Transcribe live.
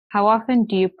How often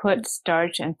do you put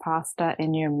starch and pasta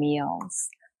in your meals?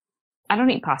 I don't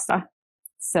eat pasta,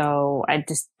 so I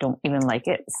just don't even like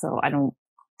it. So I don't,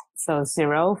 so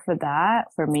zero for that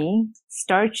for me.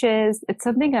 Starches, it's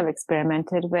something I've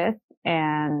experimented with.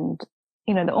 And,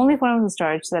 the only forms of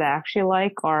starch that I actually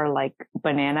like are like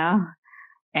banana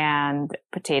and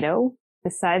potato.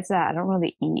 Besides that, I don't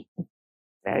really eat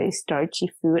very starchy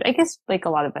food. I guess like a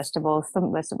lot of vegetables,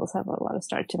 some vegetables have a lot of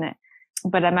starch in it.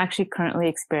 But I'm actually currently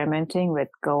experimenting with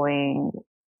going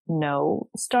no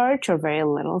starch or very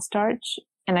little starch.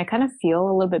 And I kind of feel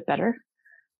a little bit better,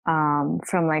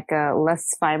 from like a less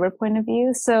fiber point of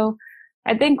view. So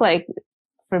I think like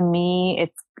for me,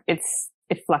 it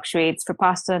fluctuates. For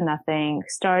pasta, nothing.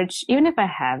 Starch, even if I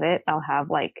have it, I'll have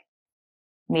like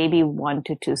maybe 1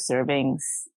 to 2 servings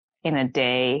in a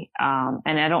day. And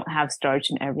I don't have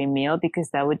starch in every meal because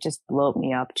that would just bloat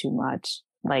me up too much.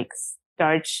 Like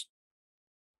starch,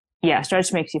 yeah,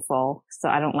 starch makes you full. So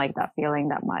I don't like that feeling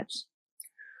that much.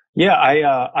 Yeah,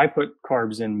 I put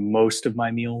carbs in most of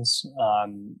my meals,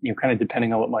 kind of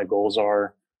depending on what my goals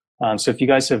are. So if you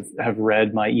guys have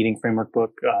read my eating framework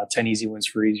book, 10 Easy Wins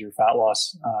for Easier Fat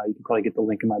Loss, you can probably get the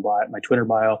link in my bio, my Twitter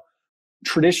bio.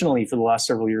 Traditionally, for the last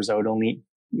several years, I would only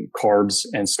eat carbs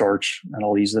and starch, and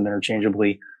I'll use them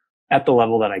interchangeably at the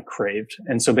level that I craved.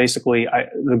 And so basically,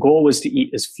 the goal was to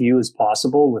eat as few as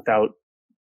possible without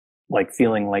like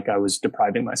feeling like I was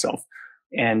depriving myself.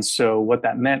 And so what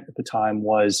that meant at the time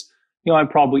was,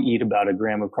 I'd probably eat about a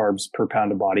gram of carbs per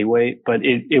pound of body weight, but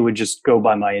it would just go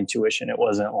by my intuition. It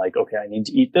wasn't like, okay, I need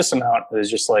to eat this amount. It was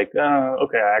just like,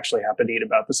 okay, I actually happen to eat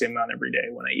about the same amount every day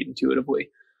when I eat intuitively.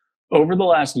 Over the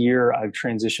last year, I've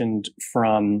transitioned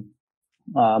from,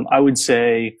 I would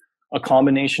say, a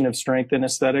combination of strength and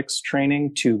aesthetics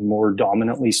training to more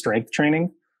dominantly strength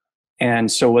training. And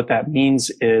so what that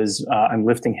means is I'm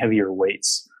lifting heavier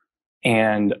weights.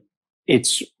 And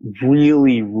it's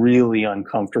really, really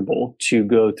uncomfortable to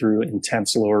go through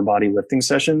intense lower body lifting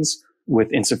sessions with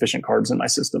insufficient carbs in my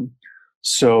system.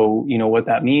 So, what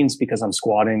that means, because I'm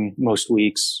squatting most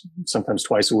weeks, sometimes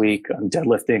twice a week, I'm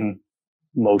deadlifting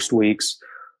most weeks,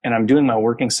 and I'm doing my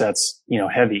working sets,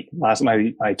 heavy.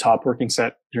 My top working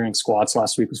set during squats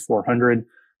last week was 400.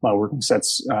 My working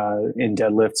sets, in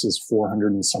deadlifts is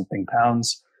 400 and something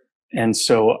pounds. And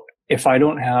so if I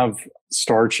don't have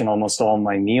starch in almost all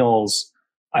my meals,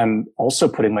 I'm also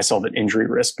putting myself at injury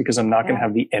risk because I'm not going to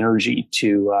have the energy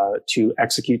to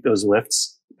execute those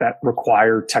lifts that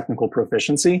require technical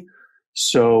proficiency.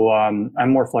 So, I'm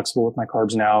more flexible with my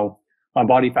carbs now. My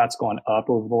body fat's gone up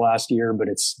over the last year, but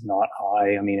it's not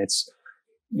high. I mean, it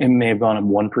may have gone up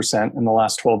 1% in the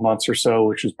last 12 months or so,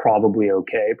 which is probably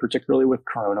okay, particularly with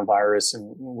coronavirus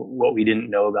and what we didn't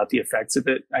know about the effects of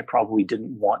it. I probably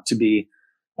didn't want to be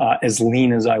as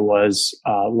lean as I was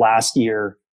last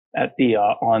year at the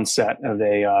onset of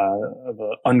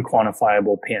a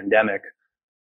unquantifiable pandemic.